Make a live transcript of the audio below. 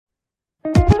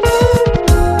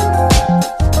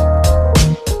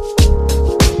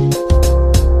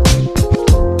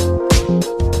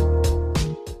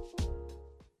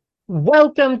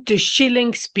Welcome to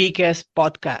Shilling Speakers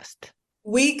Podcast.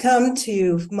 We come to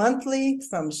you monthly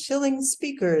from Shilling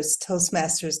Speakers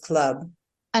Toastmasters Club,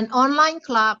 an online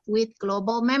club with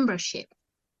global membership.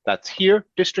 That's here,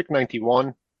 District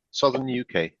 91, Southern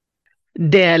UK.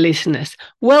 Dear listeners,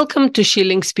 welcome to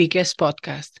Shilling Speakers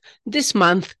Podcast. This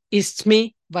month it's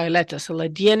me, Violeta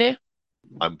Saladiene.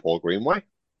 I'm Paul Greenway.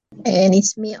 And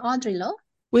it's me, Audry Lowe.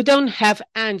 We don't have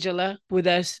Angela with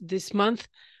us this month.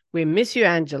 We miss you,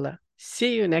 Angela.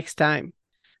 See you next time.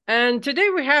 And today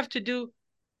we have to do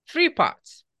 3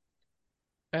 parts.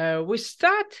 We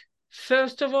start,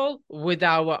 first of all, with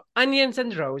our onions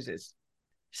and roses.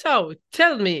 So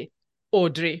tell me,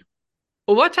 Audrey,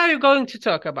 what are you going to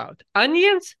talk about?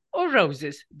 Onions or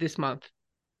roses this month?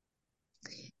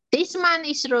 This month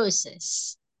is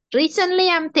roses. Recently,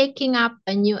 I'm taking up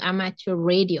a new amateur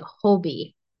radio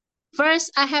hobby.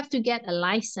 First, I have to get a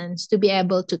license to be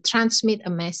able to transmit a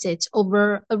message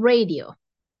over a radio.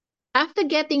 After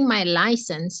getting my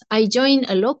license, I joined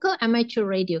a local amateur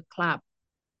radio club.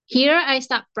 Here, I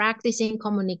start practicing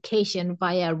communication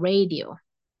via radio.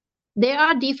 There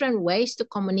are different ways to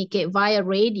communicate via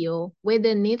radio, whether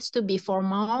it needs to be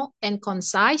formal and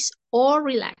concise or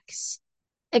relaxed.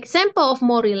 Example of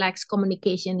more relaxed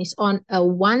communication is on a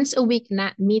once-a-week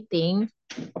NAT meeting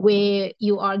where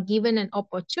you are given an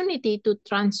opportunity to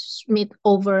transmit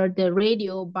over the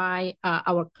radio by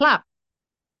our club.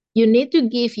 You need to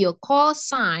give your call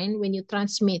sign when you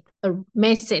transmit a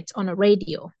message on a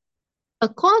radio. A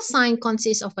call sign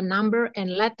consists of a number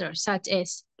and letter such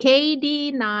as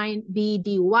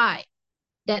KD9BDY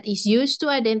that is used to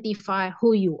identify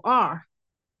who you are.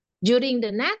 During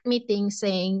the NAT meeting,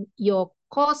 saying your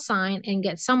call sign and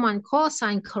get someone call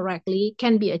sign correctly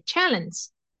can be a challenge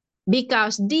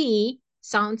because D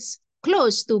sounds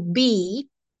close to B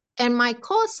and my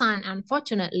call sign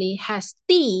unfortunately has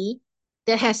T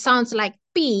that sounds like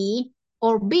P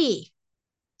or B.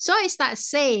 So I start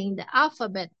saying the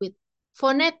alphabet with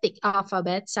phonetic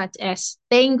alphabet such as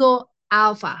Tango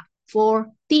Alpha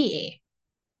for TA.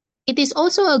 It is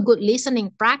also a good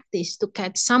listening practice to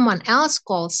catch someone else's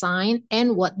call sign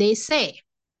and what they say.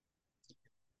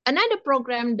 Another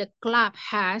program the club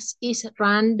has is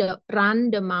Run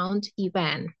the Mount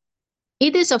event.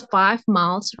 It is a 5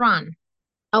 miles run.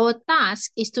 Our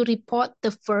task is to report the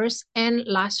first and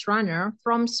last runner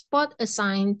from spot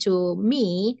assigned to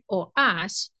me or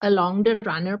us along the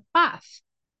runner path.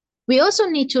 We also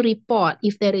need to report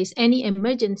if there is any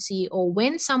emergency or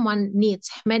when someone needs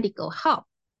medical help.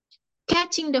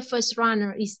 Catching the first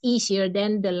runner is easier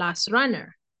than the last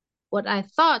runner. What I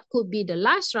thought could be the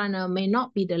last runner may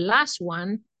not be the last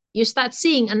one. You start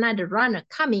seeing another runner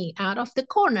coming out of the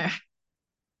corner.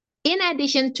 In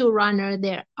addition to runner,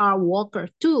 there are walker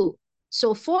too.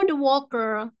 So for the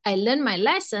walker, I learned my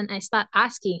lesson. I start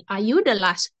asking, are you the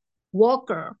last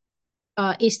walker?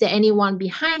 Is there anyone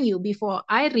behind you before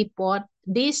I report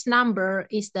this number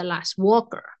is the last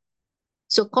walker?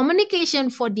 So communication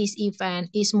for this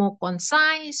event is more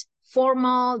concise,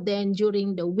 formal than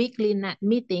during the weekly NAT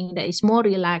meeting that is more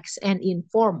relaxed and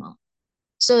informal.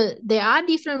 So there are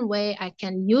different ways I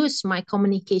can use my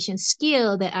communication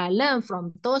skill that I learned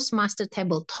from Toastmaster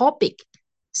table topic.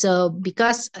 So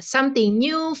because something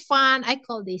new, fun, I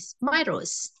call this my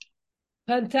rose.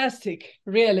 Fantastic.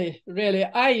 Really, really.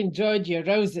 I enjoyed your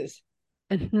roses.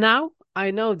 And now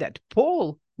I know that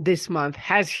Paul this month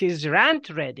has his rant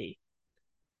ready.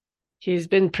 He's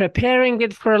been preparing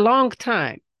it for a long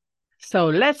time. So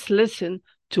let's listen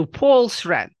to Paul's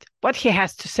rant, what he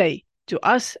has to say to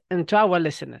us and to our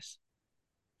listeners.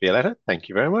 Violeta, thank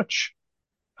you very much.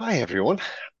 Hi, everyone.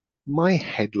 My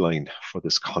headline for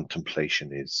this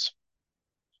contemplation is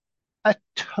a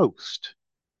toast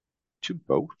to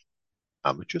both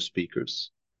amateur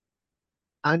speakers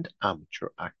and amateur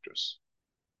actors.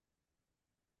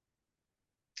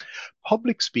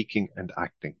 Public speaking and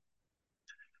acting,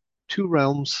 2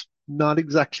 realms not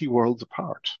exactly worlds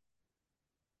apart.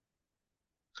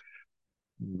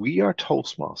 We are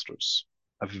Toastmasters,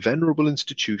 a venerable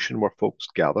institution where folks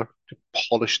gather to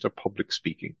polish their public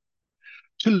speaking,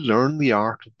 to learn the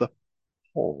art of the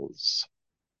pause,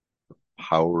 the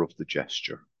power of the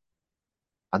gesture,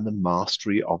 and the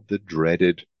mastery of the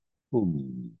dreaded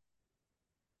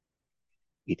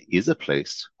It is a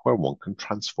place where one can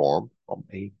transform from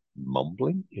a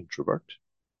mumbling introvert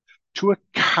to a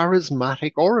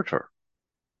charismatic orator,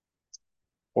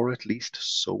 or at least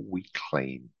so we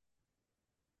claim.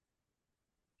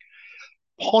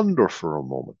 Ponder for a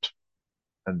moment,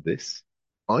 and this,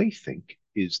 I think,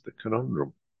 is the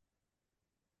conundrum.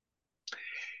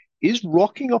 Is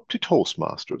rocking up to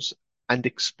Toastmasters and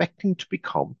expecting to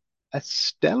become a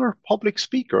stellar public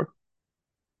speaker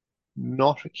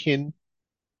not akin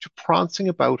to prancing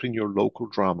about in your local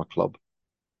drama club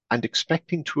and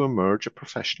expecting to emerge a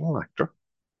professional actor.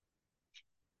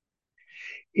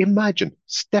 Imagine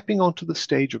stepping onto the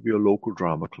stage of your local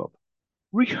drama club,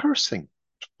 rehearsing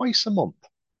twice a month,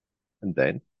 and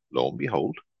then, lo and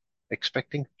behold,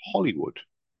 expecting Hollywood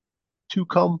to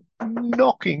come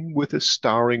knocking with a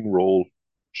starring role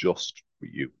just for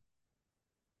you.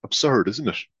 Absurd, isn't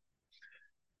it?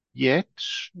 Yet,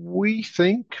 we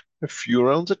think a few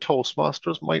rounds of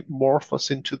Toastmasters might morph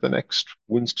us into the next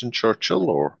Winston Churchill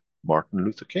or Martin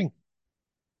Luther King.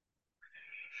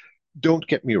 Don't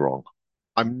get me wrong,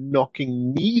 I'm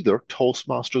knocking neither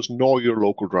Toastmasters nor your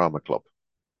local drama club.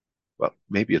 Well,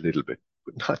 maybe a little bit,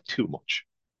 but not too much.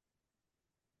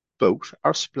 Both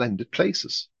are splendid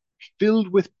places, filled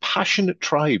with passionate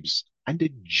tribes and a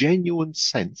genuine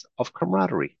sense of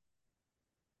camaraderie.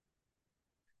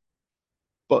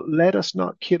 But let us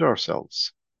not kid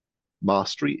ourselves.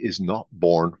 Mastery is not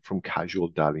born from casual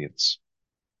dalliance.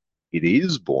 It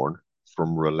is born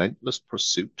from relentless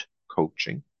pursuit,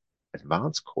 coaching,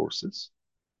 advanced courses,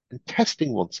 and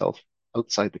testing oneself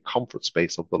outside the comfort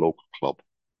space of the local club.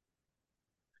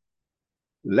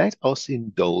 Let us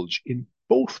indulge in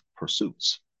both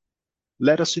pursuits.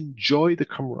 Let us enjoy the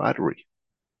camaraderie,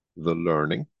 the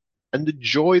learning, and the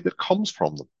joy that comes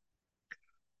from them.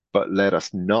 But let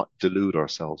us not delude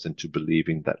ourselves into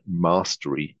believing that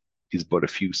mastery is but a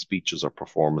few speeches or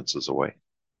performances away.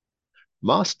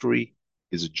 Mastery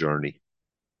is a journey,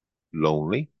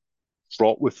 lonely,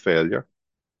 fraught with failure,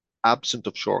 absent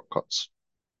of shortcuts.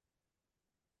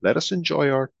 Let us enjoy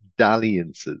our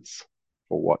dalliances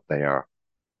for what they are,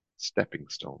 stepping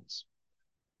stones,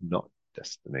 not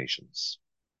destinations.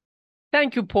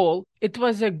 Thank you, Paul. It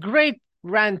was a great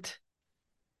rant.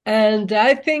 And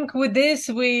I think with this,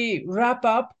 we wrap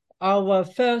up our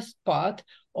first part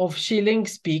of Shilling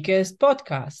Speakers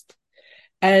podcast.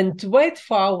 And wait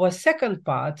for our second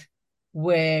part,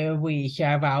 where we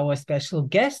have our special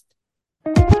guest.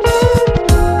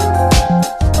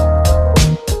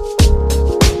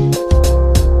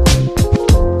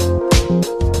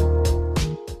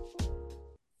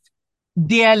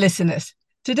 Dear listeners,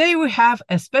 today we have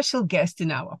a special guest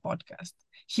in our podcast.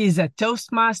 He is a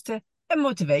Toastmaster, a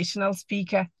motivational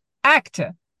speaker,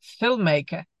 actor,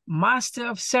 filmmaker, master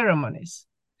of ceremonies,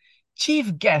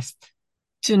 chief guest,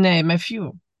 to name a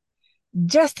few.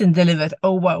 Justin delivered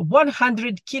over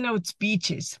 100 keynote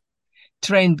speeches,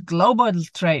 trained global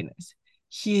trainers.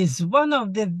 He is one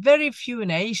of the very few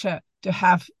in Asia to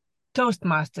have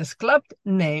Toastmasters Club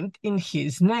named in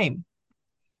his name.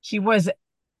 He was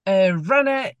a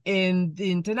runner in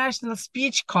the international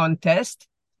speech contest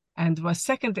and was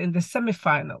second in the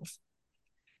semifinals.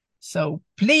 So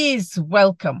please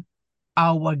welcome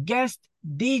our guest,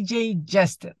 DJ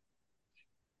Justin.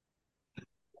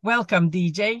 Welcome,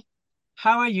 DJ.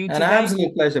 How are you today? An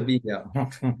absolute pleasure being here.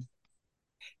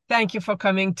 Thank you for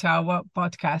coming to our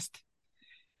podcast.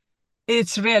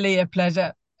 It's really a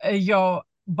pleasure. Your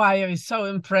bio is so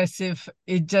impressive.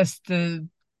 It just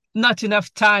not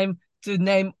enough time to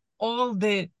name all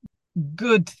the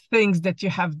good things that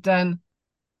you have done.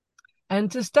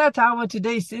 And to start our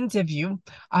today's interview,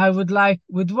 I would like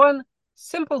with one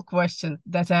simple question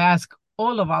that I ask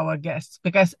all of our guests,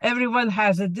 because everyone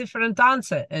has a different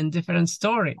answer and different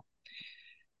story.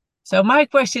 So my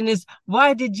question is,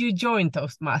 why did you join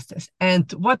Toastmasters,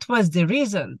 and what was the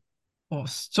reason or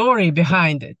story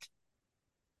behind it?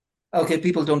 Okay,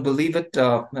 people don't believe it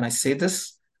when I say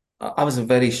this. I was a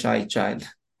very shy child.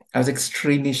 I was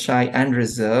extremely shy and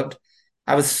reserved.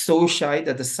 I was so shy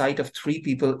that the sight of three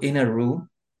people in a room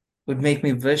would make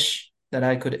me wish that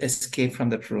I could escape from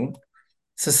that room.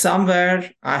 So somewhere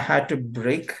I had to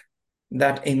break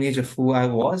that image of who I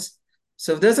was.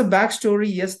 So if there's a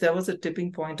backstory, yes, there was a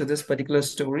tipping point to this particular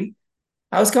story.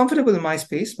 I was comfortable in my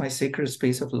space, my sacred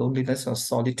space of loneliness or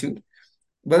solitude.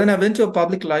 But then I went to a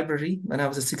public library when I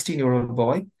was a 16-year-old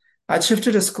boy. I'd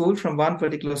shifted a school from one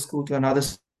particular school to another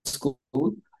school.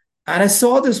 And I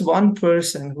saw this one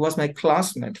person who was my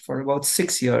classmate for about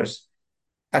 6 years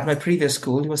at my previous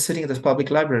school. He was sitting at this public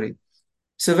library.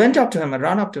 So I went up to him, I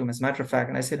ran up to him, as a matter of fact,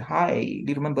 and I said, "Hi, do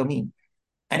you remember me?"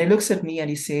 And he looks at me and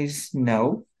he says,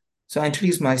 "No." So I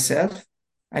introduced myself,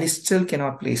 and he still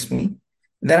cannot place me.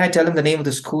 Then I tell him the name of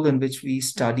the school in which we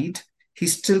studied. He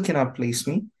still cannot place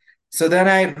me. So then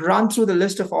I run through the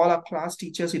list of all our class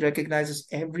teachers. He recognizes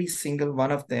every single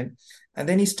one of them. And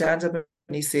then he stands up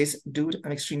and he says, "Dude,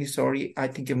 I'm extremely sorry. I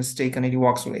think you're mistaken." And he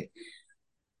walks away.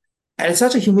 And it's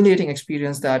such a humiliating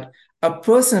experience that a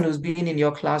person who's been in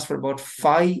your class for about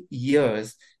 5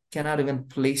 years cannot even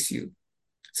place you.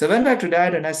 So I went back to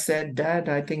Dad and I said, "Dad,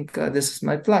 I think this is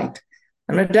my plight."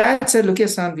 And my dad said, look here,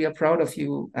 son, we are proud of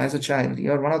you as a child.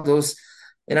 You're one of those,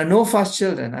 no fuss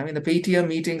children. I mean, the PTA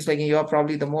meetings, like you're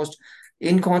probably the most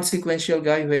inconsequential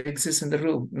guy who exists in the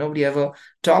room. Nobody ever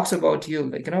talks about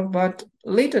you, but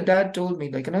later dad told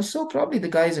me, so probably the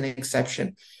guy is an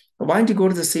exception. Why don't you go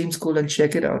to the same school and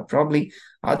check it out? Probably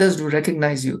others do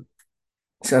recognize you.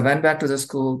 So I went back to the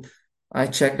school. I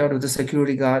checked out with the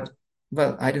security guard.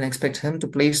 Well, I didn't expect him to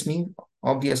place me.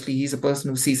 Obviously, he's a person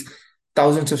who sees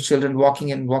thousands of children walking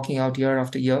in, walking out year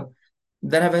after year.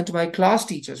 Then I went to my class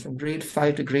teachers from grade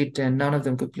 5 to grade 10. None of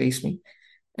them could place me.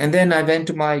 And then I went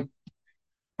to my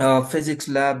physics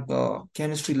lab,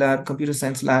 chemistry lab, computer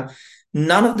science lab.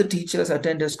 None of the teachers,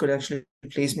 attenders could actually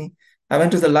place me. I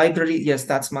went to the library. Yes,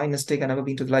 that's my mistake. I've never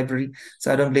been to the library,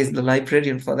 so I don't blame the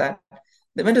librarian for that.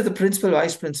 They went to the principal,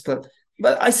 vice principal.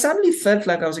 But I suddenly felt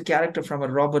like I was a character from a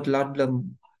Robert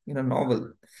Ludlum,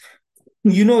 novel.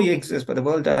 You exist, but the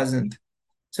world doesn't.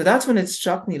 So that's when it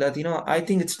struck me that, I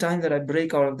think it's time that I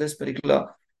break out of this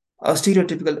particular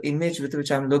stereotypical image with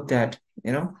which I'm looked at,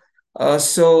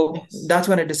 So Yes. that's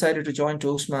when I decided to join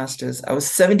Toastmasters. I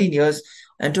was 17 years,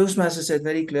 and Toastmasters said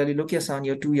very clearly, look, your son,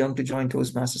 you're too young to join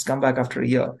Toastmasters. Come back after a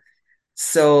year.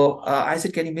 So I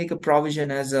said, can you make a provision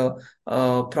as a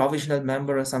provisional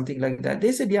member or something like that?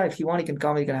 They said, yeah, if you want, you can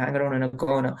come, you can hang around in a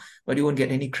corner, but you won't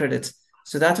get any credits.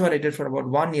 So that's what I did for about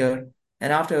 1 year.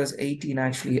 And after I was 18,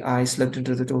 actually, I slipped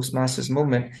into the Toastmasters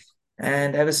movement.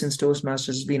 And ever since, Toastmasters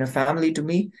has been a family to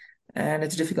me, and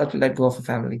it's difficult to let go of a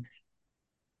family.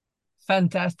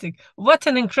 Fantastic. What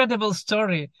an incredible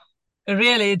story.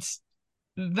 Really, it's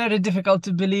very difficult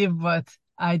to believe, but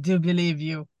I do believe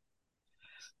you.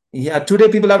 Yeah, today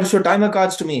people have to show timer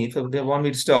cards to me if they want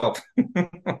me to stop.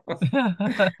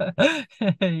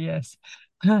 Yes.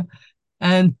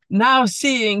 And now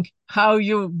seeing how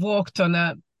you walked on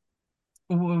a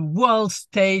world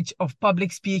stage of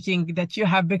public speaking, that you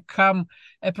have become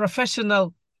a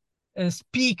professional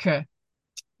speaker,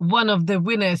 one of the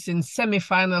winners in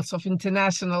semifinals of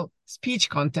international speech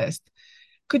contest.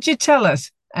 Could you tell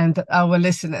us and our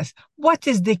listeners, what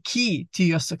is the key to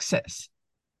your success?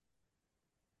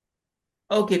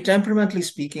 Okay, temperamentally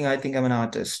speaking, I think I'm an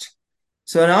artist.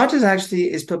 So an artist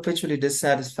actually is perpetually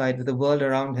dissatisfied with the world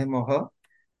around him or her,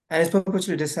 and is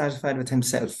perpetually dissatisfied with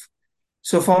himself.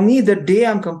 So for me, the day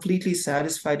I'm completely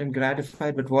satisfied and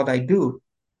gratified with what I do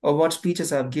or what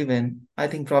speeches I've given, I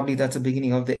think probably that's the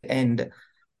beginning of the end.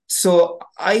 So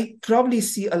I probably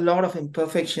see a lot of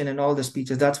imperfection in all the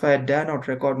speeches. That's why I dare not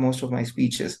record most of my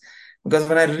speeches. Because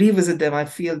when I revisit them, I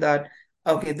feel that,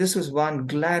 okay, this was one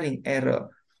glaring error.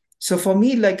 So for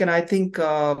me, and I think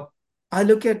I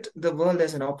look at the world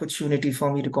as an opportunity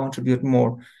for me to contribute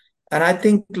more. And I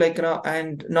think,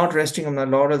 and not resting on my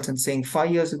laurels and saying,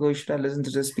 5 years ago, you should have listened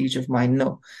to this speech of mine.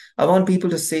 No, I want people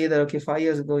to say that, okay, 5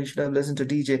 years ago, you should have listened to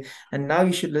DJ, and now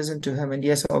you should listen to him. And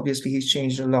yes, obviously, he's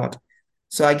changed a lot.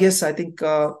 So I think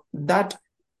that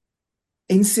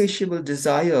insatiable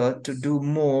desire to do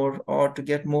more or to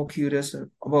get more curious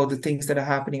about the things that are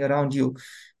happening around you,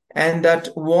 and that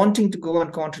wanting to go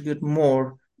and contribute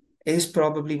more is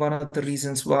probably one of the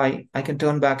reasons why I can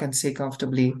turn back and say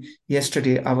comfortably,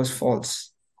 yesterday I was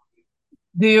false.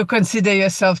 Do you consider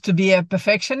yourself to be a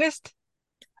perfectionist?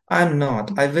 I'm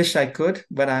not. I wish I could,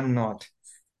 but I'm not.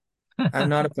 I'm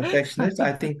not a perfectionist.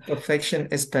 I think perfection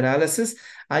is paralysis.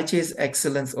 I chase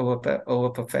excellence over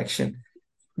perfection,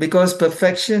 because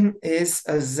perfection is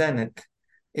a zenith.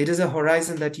 It is a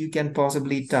horizon that you can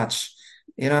possibly touch.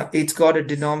 It's got a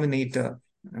denominator.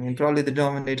 I mean, probably the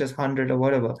denominator is 100 or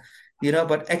whatever,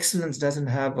 but excellence doesn't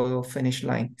have a finish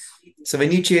line. So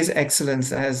when you chase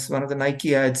excellence, as one of the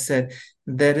Nike ads said,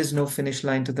 there is no finish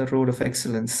line to the road of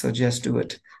excellence. So just do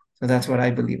it. So that's what I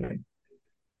believe in.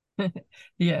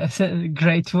 Yes,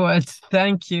 great words.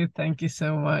 Thank you. Thank you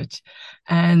so much.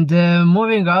 And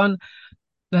moving on,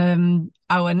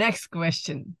 our next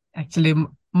question, actually,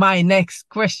 my next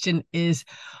question is,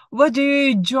 what do you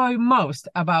enjoy most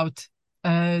about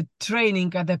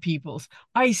training other people's?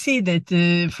 I see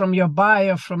that from your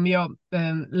bio, from your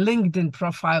LinkedIn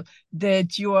profile,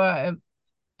 that you are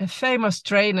a famous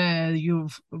trainer.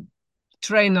 You've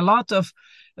trained a lot of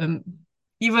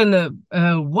even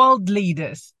world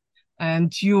leaders,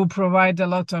 and you provide a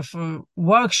lot of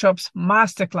workshops,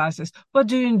 masterclasses. What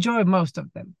do you enjoy most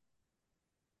of them?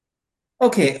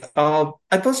 Okay,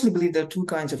 I personally believe there are two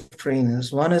kinds of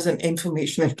trainers. One is an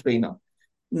informational trainer.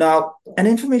 Now, an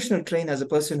informational trainer is a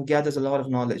person who gathers a lot of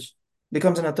knowledge,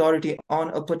 becomes an authority on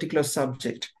a particular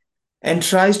subject, and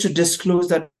tries to disclose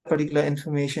that particular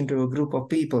information to a group of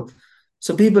people.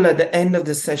 So people at the end of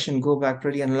the session go back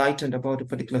pretty enlightened about a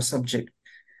particular subject.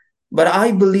 But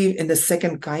I believe in the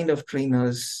second kind of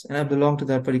trainers, and I belong to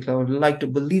that particular. I would like to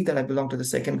believe that I belong to the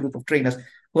second group of trainers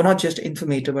who are not just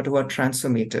informative, but who are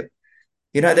transformative.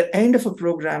 At the end of a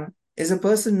program, is a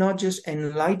person not just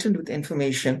enlightened with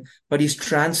information, but he's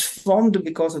transformed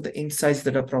because of the insights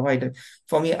that are provided.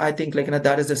 For me, I think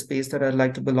that is the space that I'd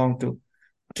like to belong to.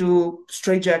 To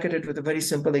straitjacket it with a very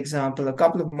simple example, a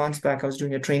couple of months back, I was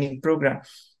doing a training program,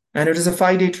 and it was a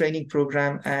 5-day training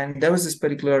program. And there was this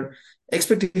particular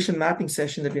expectation mapping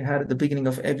session that we had at the beginning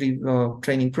of every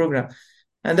training program.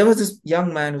 And there was this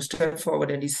young man who stepped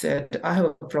forward and he said, I have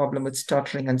a problem with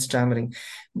stuttering and stammering.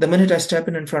 The minute I step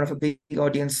in front of a big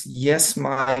audience, yes,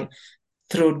 my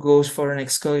throat goes for an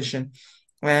excursion,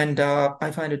 and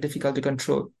I find it difficult to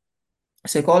control.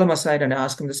 So I call him aside and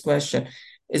ask him this question.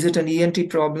 Is it an ENT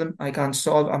problem? I can't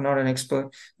solve. I'm not an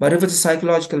expert. But if it's a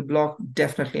psychological block,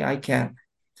 definitely I can.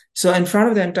 So in front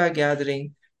of the entire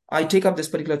gathering, I take up this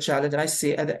particular challenge and I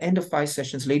say, at the end of 5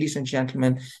 sessions, ladies and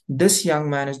gentlemen, this young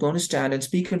man is going to stand and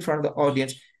speak in front of the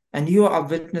audience, and you are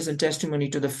witness and testimony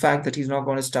to the fact that he's not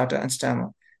going to stutter and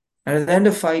stammer. And at the end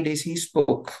of 5 days, he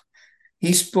spoke.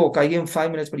 He spoke. I gave him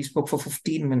 5 minutes, but he spoke for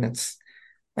 15 minutes.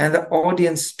 And the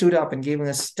audience stood up and gave him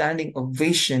a standing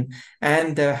ovation,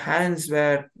 and their hands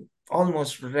were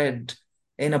almost red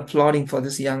in applauding for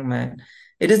this young man.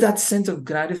 It is that sense of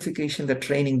gratification that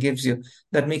training gives you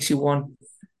that makes you want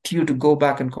you to go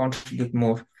back and contribute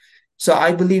more. So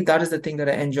I believe that is the thing that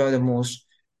I enjoy the most.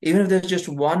 Even if there's just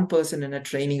one person in a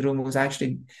training room who's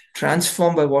actually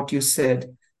transformed by what you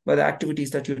said, by the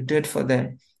activities that you did for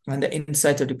them, and the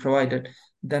insights that you provided,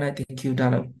 then I think you've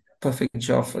done a perfect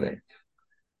job for them.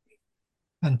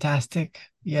 Fantastic.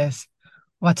 Yes.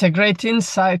 What a great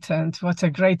insight and what a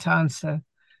great answer.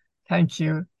 Thank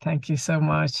you. Thank you so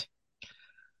much.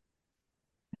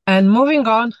 And moving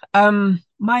on,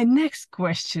 my next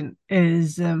question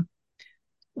is,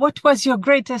 what was your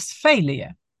greatest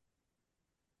failure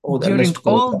during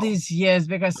all these years?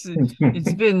 Because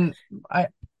it's been,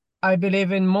 I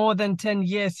believe, in more than 10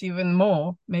 years, even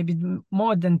more, maybe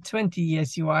more than 20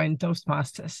 years you are in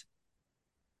Toastmasters.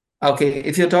 Okay,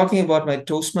 if you're talking about my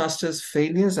Toastmasters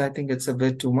failures, I think it's a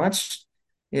bit too much,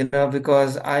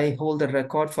 because I hold the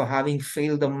record for having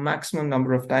failed the maximum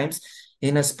number of times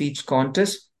in a speech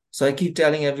contest. So I keep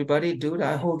telling everybody, dude,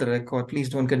 I hold the record. Please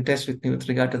don't contest with me with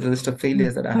regard to the list of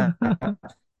failures that I have.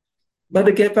 But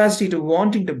the capacity to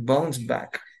wanting to bounce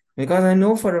back, because I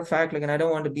know for a fact, and I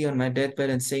don't want to be on my deathbed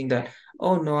and saying that,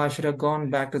 oh no, I should have gone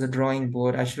back to the drawing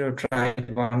board. I should have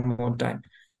tried one more time.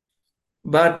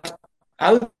 But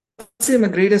I would say my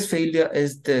greatest failure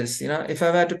is this. If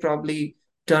I were to probably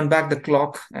turn back the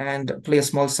clock and play a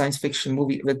small science fiction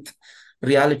movie with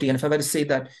reality, and if I were to say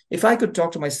that if I could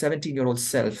talk to my 17-year-old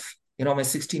self, my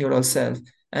 16-year-old self,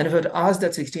 and if I would ask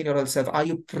that 16-year-old self, are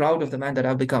you proud of the man that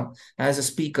I've become as a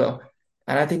speaker?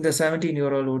 And I think the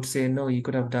 17-year-old would say, no, you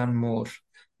could have done more.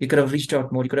 You could have reached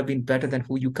out more. You could have been better than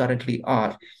who you currently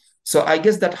are. So I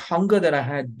guess that hunger that I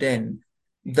had then,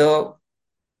 the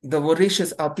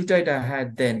voracious appetite I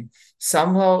had then,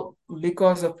 somehow,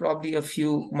 because of probably a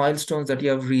few milestones that you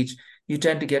have reached, you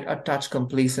tend to get a touch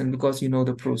complacent because you know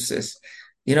the process.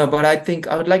 But I think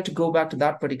I would like to go back to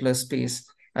that particular space.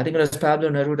 I think it was Pablo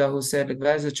Neruda who said,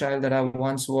 where's the child that I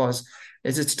once was?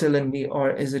 Is it still in me or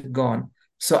is it gone?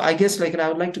 So I guess I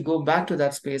would like to go back to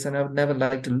that space, and I would never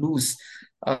like to lose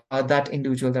that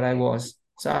individual that I was.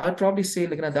 So I'd probably say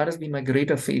that has been my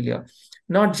greater failure.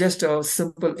 Not just a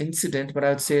simple incident, but I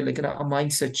would say a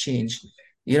mindset change.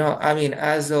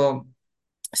 As a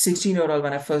 16-year-old,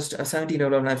 when I first, a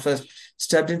 17-year-old, when I first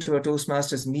stepped into a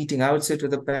Toastmasters meeting, I would sit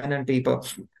with a pen and paper.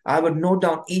 I would note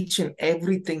down each and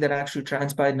everything that actually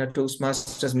transpired in a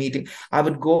Toastmasters meeting. I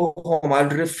would go home, I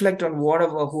would reflect on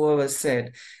whoever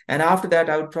said. And after that,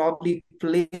 I would probably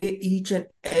play each and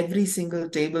every single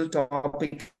table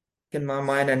topic in my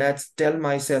mind, and I'd tell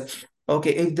myself,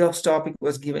 okay, if this topic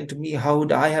was given to me, how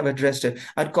would I have addressed it?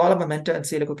 I'd call up my mentor and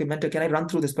say, okay, mentor, can I run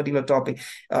through this particular topic?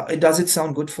 Does it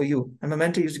sound good for you? And my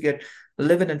mentor used to get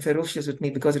livid and ferocious with me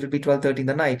because it would be 12:30 in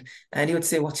the night. And he would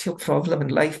say, what's your problem in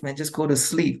life, man? Just go to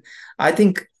sleep. I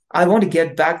think I want to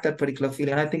get back that particular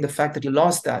feeling. And I think the fact that you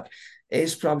lost that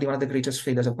is probably one of the greatest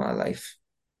failures of my life.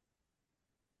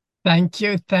 Thank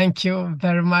you. Thank you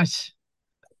very much.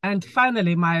 And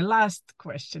finally, my last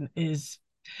question is,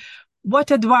 what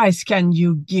advice can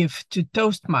you give to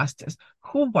Toastmasters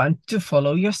who want to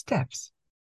follow your steps?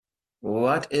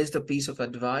 What is the piece of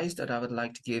advice that I would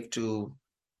like to give to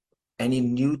any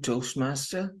new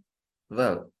Toastmaster?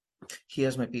 Well,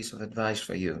 here's my piece of advice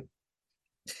for you.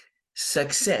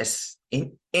 Success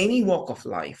in any walk of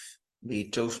life, be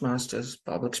it Toastmasters,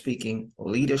 public speaking,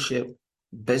 leadership,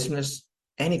 business,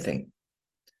 anything,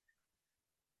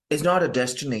 is not a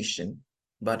destination,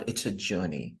 but it's a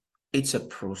journey. It's a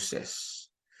process.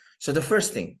 So the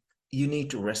first thing, you need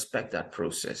to respect that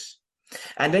process.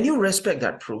 And when you respect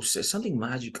that process, something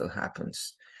magical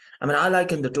happens. I mean, I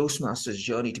liken the Toastmasters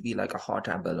journey to be like a hot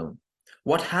air balloon.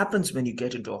 What happens when you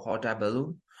get into a hot air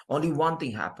balloon? Only one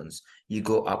thing happens. You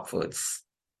go upwards.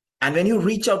 And when you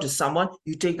reach out to someone,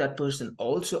 you take that person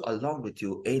also along with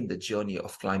you in the journey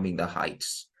of climbing the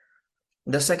heights.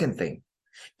 The second thing,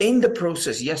 in the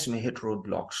process, yes, you may hit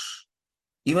roadblocks.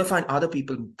 You may find other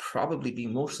people probably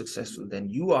being more successful than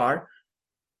you are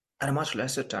at a much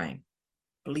lesser time.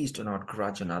 Please do not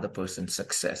grudge another person's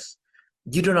success.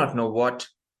 You do not know what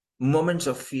moments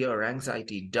of fear,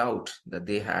 anxiety, doubt that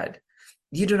they had.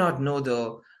 You do not know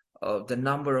the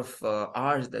number of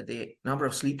number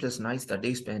of sleepless nights that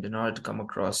they spent in order to come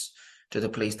across to the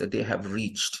place that they have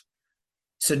reached.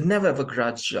 So never ever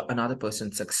grudge another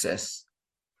person's success.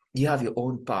 You have your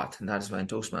own path, and that is why in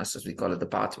Toastmasters we call it the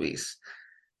pathways.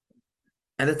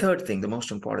 And the third thing, the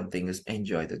most important thing, is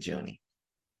enjoy the journey.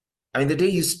 I mean, the day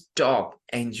you stop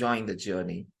enjoying the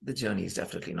journey is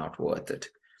definitely not worth it.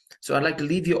 So I'd like to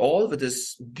leave you all with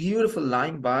this beautiful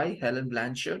line by Helen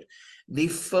Blanchard, the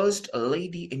first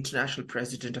lady international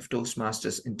president of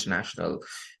Toastmasters International,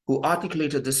 who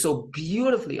articulated this so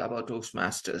beautifully about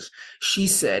Toastmasters. She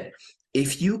said,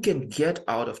 if you can get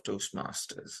out of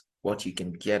Toastmasters what you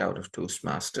can get out of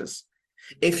Toastmasters,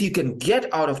 if you can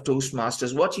get out of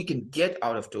Toastmasters what you can get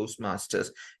out of Toastmasters,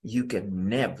 you can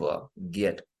never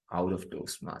get out of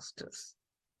Toastmasters.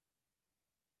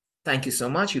 Thank you so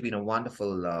much. You've been a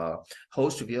wonderful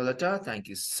host, Violeta. Thank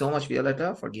you so much,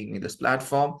 Violeta, for giving me this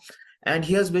platform. And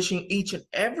here's wishing each and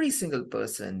every single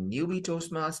person, newbie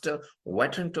Toastmaster,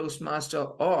 veteran Toastmaster,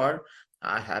 or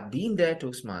I have been there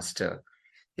Toastmaster.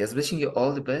 Here's wishing you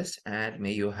all the best, and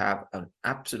may you have an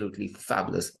absolutely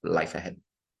fabulous life ahead.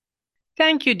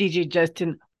 Thank you, DJ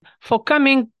Justin, for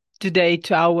coming today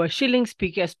to our Shilling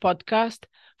Speakers podcast,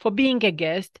 for being a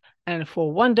guest, and for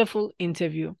a wonderful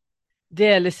interview.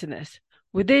 Dear listeners,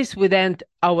 with this we end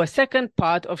our second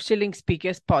part of Shilling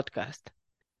Speakers podcast.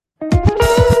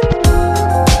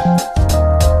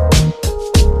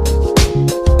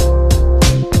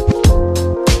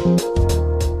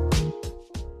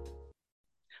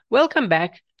 Welcome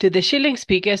back to the Shilling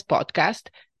Speakers podcast,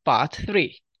 part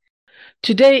 3.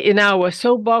 Today in our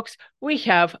soapbox, we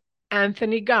have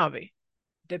Anthony Garvey,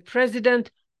 the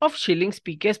president of Shilling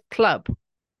Speakers Club.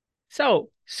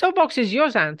 So, soapbox is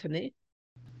yours, Anthony.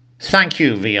 Thank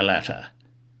you, Violeta.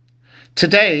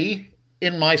 Today,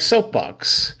 in my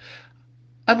soapbox,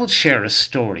 I will share a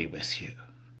story with you.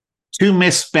 To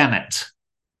Miss Bennett,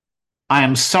 I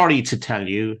am sorry to tell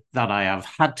you that I have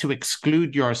had to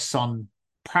exclude your son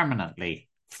permanently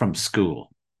from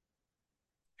school.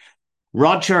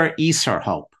 Roger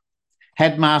Easerhope,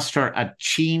 headmaster at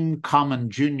Sheen Common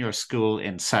Junior School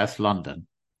in South London,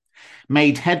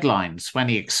 made headlines when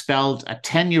he expelled a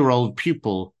 10-year-old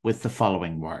pupil with the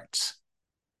following words.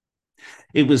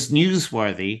 It was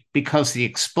newsworthy because the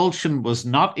expulsion was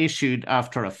not issued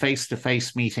after a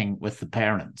face-to-face meeting with the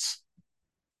parents.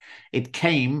 It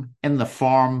came in the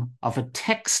form of a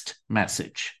text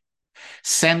message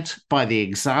sent by the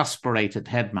exasperated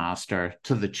headmaster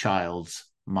to the child's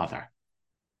mother.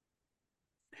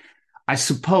 I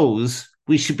suppose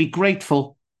we should be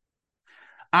grateful.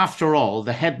 After all,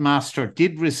 the headmaster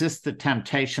did resist the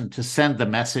temptation to send the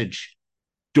message,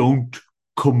 "Don't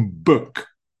come back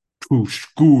to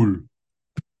school."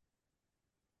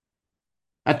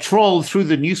 A trawl through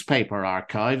the newspaper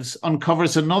archives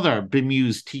uncovers another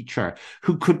bemused teacher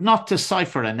who could not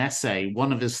decipher an essay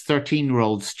one of his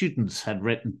 13-year-old students had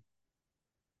written.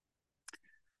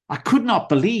 I could not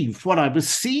believe what I was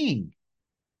seeing.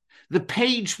 The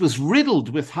page was riddled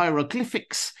with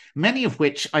hieroglyphics, many of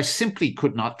which I simply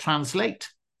could not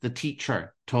translate, the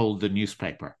teacher told the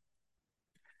newspaper.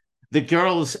 The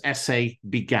girl's essay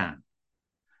began.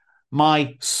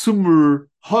 My summer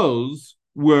house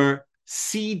were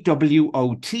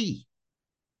CWOT.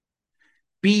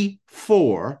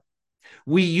 Before,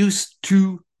 we used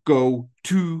to go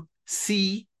to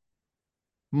see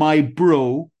my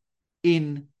bro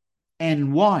in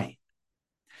NY.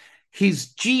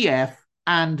 His GF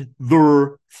and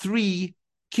their 3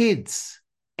 kids.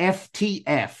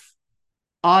 FTF.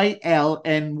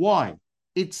 ILNY.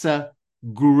 It's a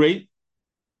great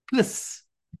place.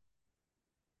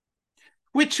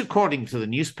 Which, according to the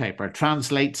newspaper,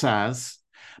 translates as,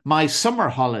 my summer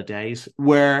holidays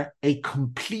were a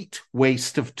complete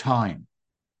waste of time.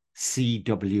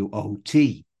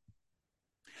 CWOT.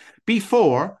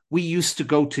 Before, we used to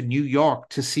go to New York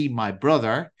to see my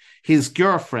brother, his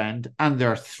girlfriend, and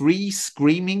their 3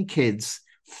 screaming kids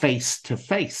face to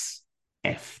face.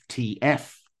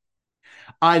 FTF.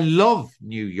 I love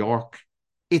New York.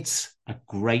 It's a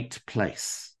great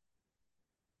place.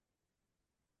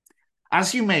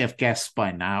 As you may have guessed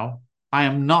by now, I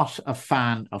am not a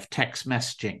fan of text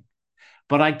messaging,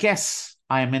 but I guess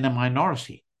I am in a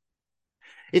minority.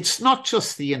 It's not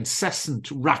just the incessant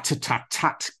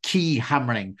rat-a-tat-tat key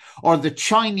hammering or the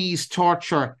Chinese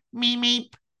torture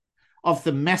meep of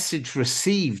the message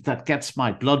received that gets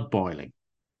my blood boiling.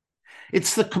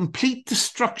 It's the complete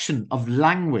destruction of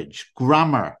language,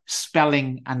 grammar,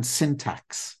 spelling, and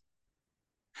syntax.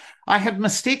 I had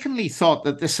mistakenly thought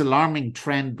that this alarming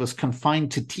trend was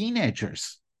confined to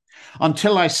teenagers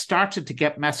until I started to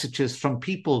get messages from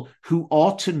people who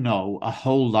ought to know a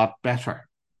whole lot better.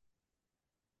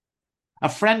 A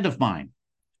friend of mine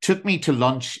took me to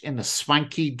lunch in a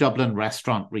swanky Dublin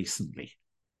restaurant recently.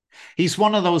 He's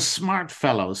one of those smart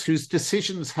fellows whose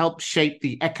decisions help shape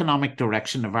the economic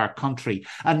direction of our country.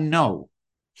 And no,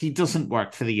 he doesn't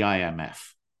work for the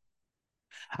IMF.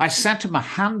 I sent him a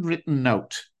handwritten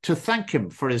note to thank him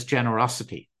for his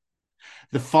generosity.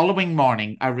 The following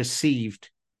morning, I received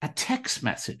a text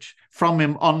message from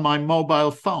him on my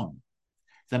mobile phone.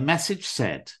 The message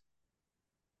said,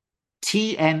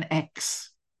 TNX,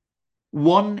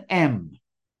 1M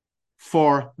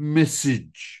for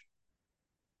message.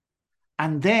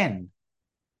 And then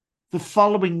the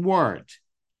following word,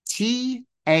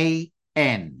 TANSTAAFL.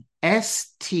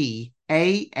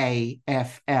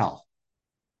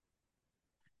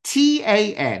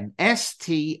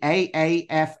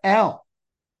 TANSTAAFL.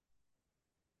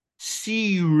 See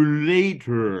you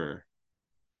later.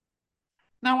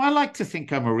 Now, I like to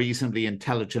think I'm a reasonably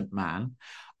intelligent man.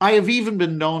 I have even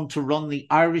been known to run the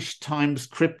Irish Times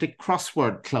cryptic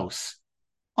crossword close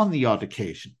on the odd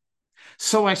occasion.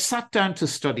 So I sat down to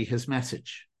study his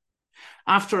message.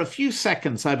 After a few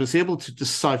seconds, I was able to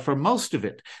decipher most of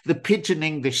it. The pidgin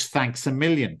English thanks a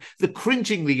million, the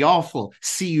cringingly awful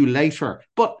see you later,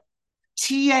 but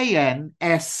TANSTAAFL?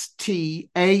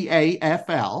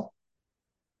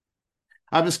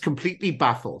 I was completely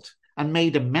baffled and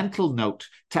made a mental note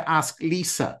to ask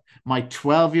Lisa, my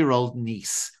 12-year-old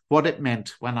niece, what it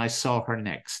meant when I saw her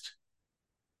next.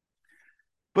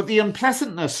 But the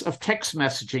unpleasantness of text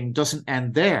messaging doesn't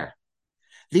end there.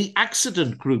 The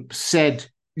accident group said,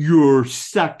 "You're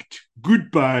sacked,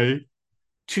 goodbye,"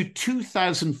 to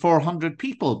 2,400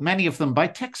 people, many of them by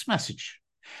text message.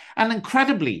 And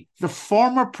incredibly, the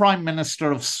former Prime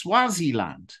Minister of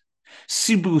Swaziland,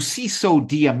 Sibusiso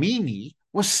Dlamini,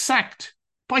 was sacked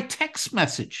by text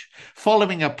message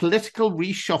following a political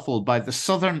reshuffle by the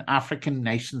Southern African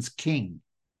nation's king.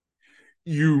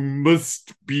 You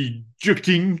must be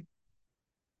joking.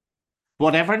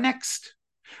 Whatever next?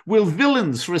 Will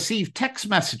villains receive text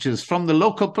messages from the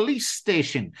local police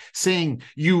station saying,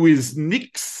 you is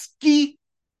Nixki?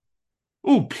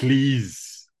 Oh,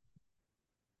 please.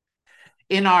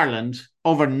 In Ireland,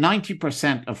 over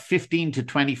 90% of 15 to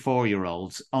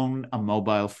 24-year-olds own a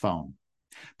mobile phone.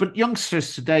 But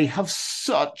youngsters today have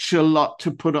such a lot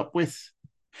to put up with.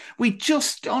 We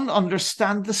just don't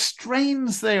understand the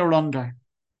strains they are under.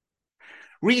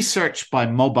 Research by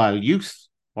Mobile Youth,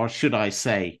 or should I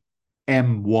say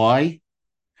MY,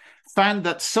 found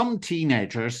that some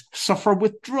teenagers suffer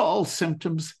withdrawal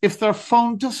symptoms if their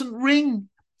phone doesn't ring,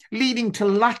 leading to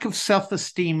lack of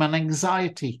self-esteem and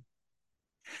anxiety.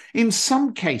 In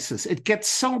some cases, it gets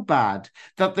so bad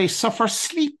that they suffer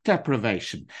sleep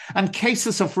deprivation, and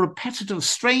cases of repetitive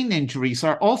strain injuries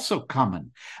are also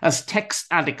common, as text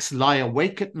addicts lie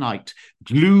awake at night,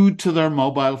 glued to their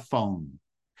mobile phone.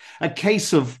 A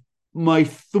case of my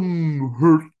thumb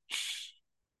hurts.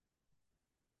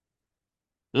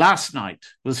 Last night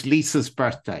was Lisa's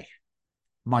birthday,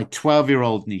 my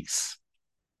 12-year-old niece.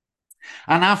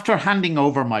 And after handing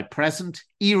over my present,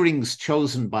 earrings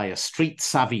chosen by a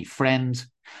street-savvy friend,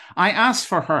 I asked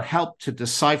for her help to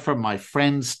decipher my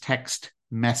friend's text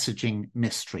messaging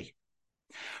mystery.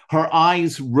 Her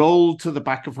eyes rolled to the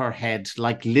back of her head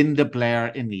like Linda Blair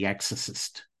in The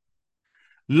Exorcist.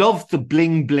 Love the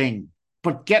bling bling,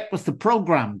 but get with the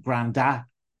program, Granda,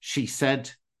 she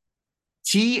said.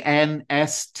 TNSTAAFL.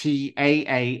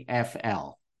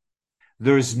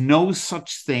 There's no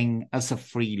such thing as a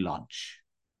free lunch.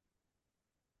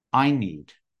 I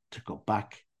need to go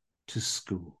back to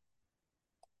school.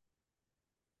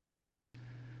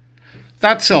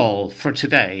 That's all for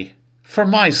today for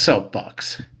my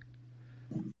soapbox.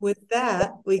 With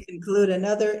that, we conclude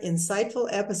another insightful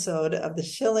episode of the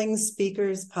Shilling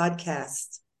Speakers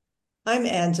podcast. I'm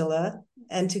Angela,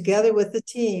 and together with the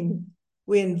team,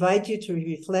 we invite you to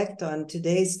reflect on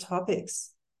today's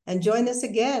topics and join us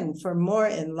again for more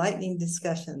enlightening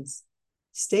discussions.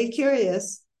 Stay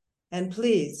curious, and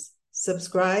please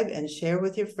subscribe and share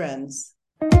with your friends.